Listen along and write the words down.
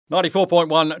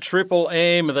94.1 Triple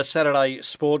M, the Saturday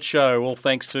Sports Show, all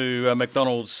thanks to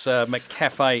McDonald's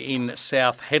McCafe in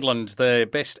South Headland, the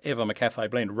best ever McCafe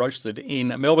blend roasted in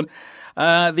Melbourne.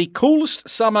 The coolest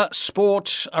summer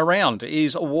sport around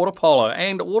is water polo,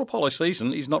 and water polo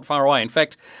season is not far away. In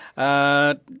fact,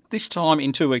 this time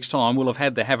in 2 weeks' time, we'll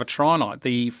have a try night,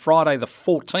 the Friday the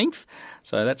 14th.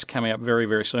 So that's coming up very,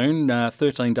 very soon,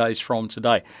 13 days from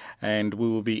today. And we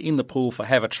will be in the pool for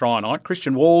Have a Try Night.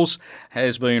 Christian Walls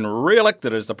has been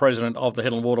re-elected as the president of the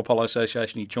Headland Water Polo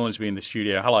Association. He joins me in the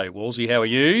studio. Hello, Wallsy. How are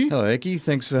you? Hello, Eki.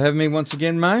 Thanks for having me once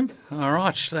again, mate. All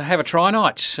right. So Have a Try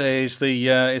Night is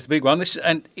the big one.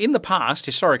 And in the past,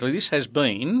 historically, this has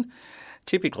been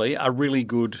typically a really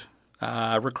good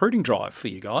recruiting drive for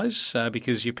you guys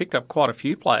because you picked up quite a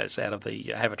few players out of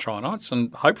the Have a Try Nights,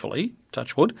 and hopefully,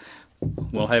 touch wood,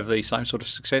 we'll have the same sort of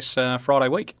success Friday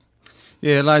week.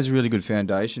 Yeah, it lays a really good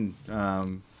foundation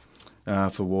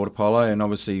for water polo, and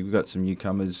obviously we've got some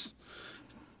newcomers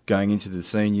going into the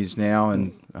seniors now,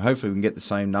 and hopefully we can get the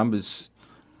same numbers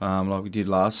like we did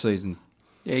last season.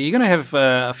 Yeah, you're going to have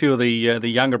a few of the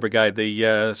younger brigade,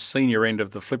 the senior end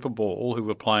of the flipper ball, who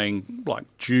were playing like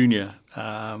junior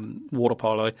water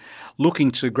polo,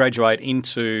 looking to graduate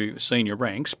into senior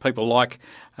ranks. People like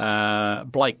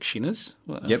Blake Shinners,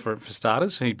 for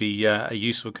starters, who'd be a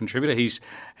useful contributor. He's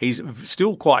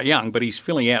still quite young, but he's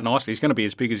filling out nicely. He's going to be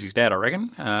as big as his dad, I reckon.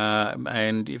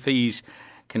 And if he's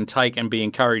can take and be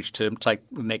encouraged to take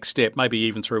the next step, maybe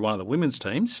even through one of the women's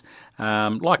teams,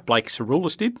 like Blake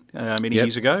Saroulis did many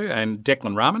years ago, and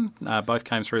Declan Rahman, both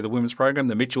came through the women's program,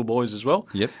 the Mitchell boys as well.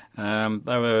 Yep.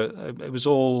 It was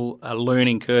all a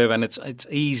learning curve, and it's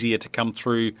easier to come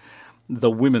through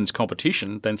the women's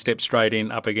competition than step straight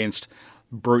in up against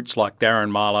brutes like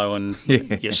Darren Marlowe and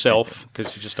yourself,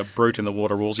 because you're just a brute in the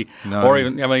water, Woolsey. No. Or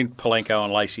even, Palenko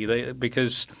and Lacey,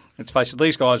 because let's face it,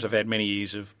 these guys have had many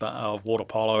years of water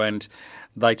polo, and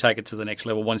they take it to the next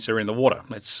level once they're in the water.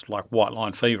 It's like white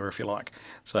line fever, if you like.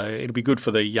 So it'll be good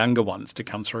for the younger ones to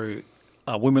come through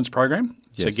a women's program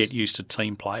to get used to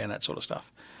team play and that sort of stuff.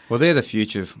 Well, they're the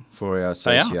future for our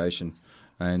association,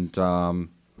 and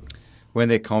when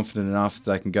they're confident enough,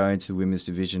 they can go into the women's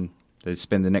division. They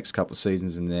spend the next couple of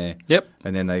seasons in there,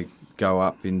 and then they go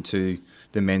up into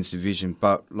the men's division.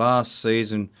 But last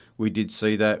season, we did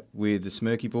see that with the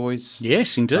Smirky boys.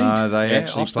 Yes, indeed. They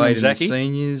actually Austin played in the Zaki,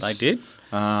 seniors. They did.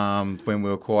 When we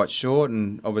were quite short,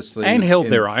 and obviously... And held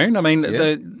their own. I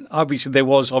mean, obviously there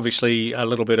was obviously a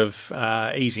little bit of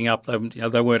easing up.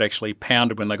 They weren't actually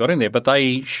pounded when they got in there, but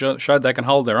they showed they can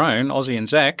hold their own, Aussie and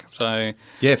Zach. So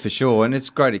yeah, for sure. And it's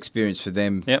a great experience for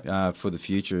them for the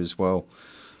future as well.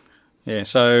 Yeah,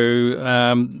 so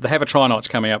the Have a Try Night's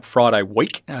coming up Friday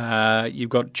week.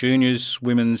 You've got juniors,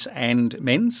 women's and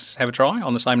men's Have a Try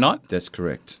on the same night? That's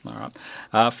correct. All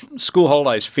right. School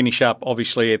holidays finish up,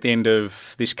 obviously, at the end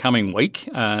of this coming week.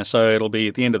 So it'll be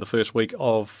at the end of the first week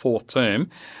of fourth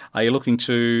term. Are you looking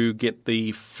to get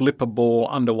the flipper ball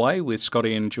underway with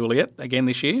Scotty and Juliet again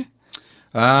this year?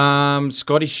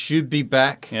 Scotty should be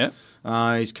back. Yeah.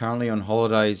 He's currently on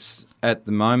holidays at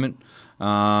the moment.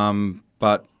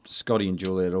 But Scotty and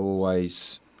Juliet are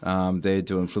always there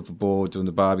doing flipper ball, doing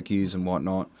the barbecues and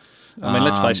whatnot. I mean,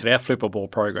 let's face it, our flipper ball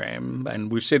program,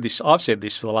 and I've said this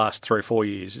for the last 3 or 4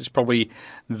 years, it's probably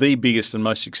the biggest and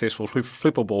most successful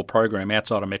flipper ball program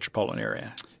outside of metropolitan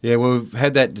area. Yeah, well, we've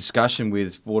had that discussion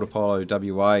with Water Polo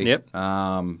WA. Yep.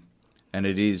 And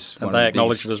it is Have they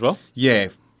acknowledged it as well? Yeah.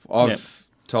 I've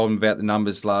told them about the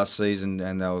numbers last season,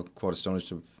 and they were quite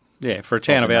astonished. Yeah, for a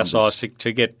town of our size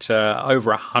to get over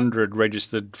 100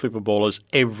 registered flipper ballers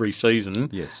every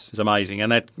season is amazing.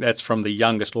 And that's from the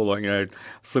youngest all the way,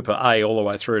 flipper A all the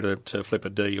way through to flipper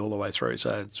D all the way through.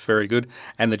 So it's very good.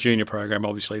 And the junior program,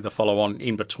 obviously, the follow-on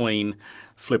in between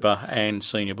flipper and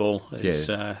senior ball, is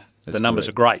the numbers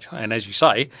are great. And as you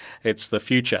say, it's the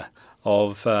future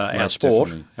of our sport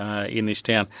in this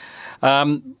town.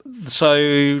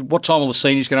 So what time will the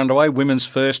seniors get underway? Women's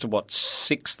first at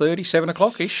 6:30, 7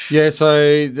 o'clock-ish? Yeah,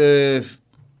 so the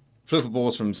flipper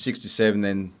ball's from 6 to 7,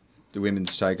 then the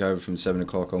women's take over from 7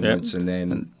 o'clock onwards, and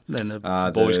then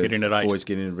the boys get in at 8. Boys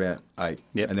get in about 8,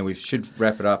 and then we should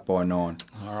wrap it up by 9.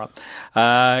 All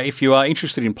right. If you are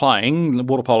interested in playing,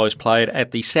 water polo is played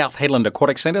at the South Headland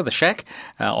Aquatic Centre, the Shack,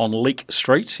 on Leek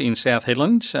Street in South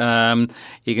Headland.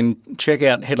 You can check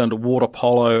out Headland Water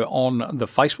Polo on the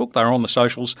Facebook. They're on the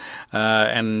socials,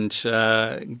 and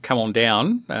come on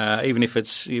down, even if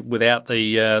it's without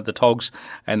the togs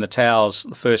and the towels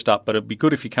first up. But it'd be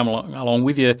good if you come along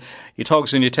with your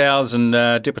togs and your towels and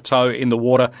dip a toe in the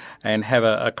water and have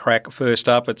a crack first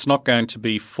up. It's not going to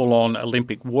be full-on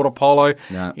Olympic water polo.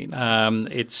 No.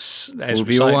 It's, as we'll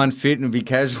be all unfit and be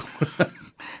casual.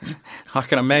 I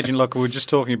can imagine, look, we were just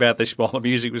talking about this while the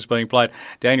music was being played.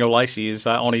 Daniel Lacey is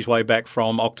on his way back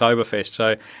from Oktoberfest,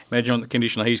 so imagine on the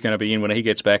condition he's going to be in when he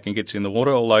gets back and gets in the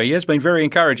water, although he has been very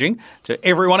encouraging to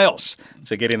everyone else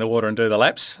to get in the water and do the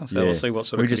laps. So we'll see what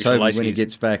sort of condition Lacey is. We just hope when he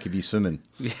gets back he'll be swimming.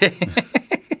 Yeah.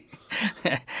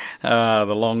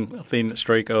 The long, thin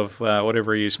streak of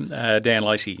whatever he is, Dan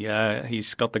Lacey.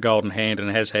 He's got the golden hand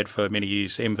and has had for many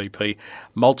years, MVP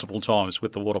multiple times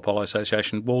with the Water Polo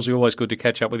Association. Wolsey, always good to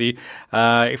catch up with you.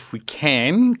 If we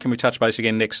can we touch base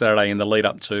again next Saturday in the lead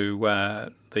up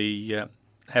to the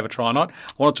Have a Try night?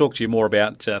 I want to talk to you more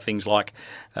about things like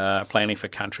planning for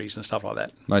countries and stuff like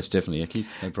that. Most definitely, Eki.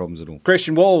 No problems at all.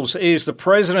 Christian Walls is the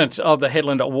president of the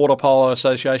Headland Water Polo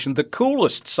Association, the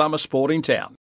coolest summer sport in town.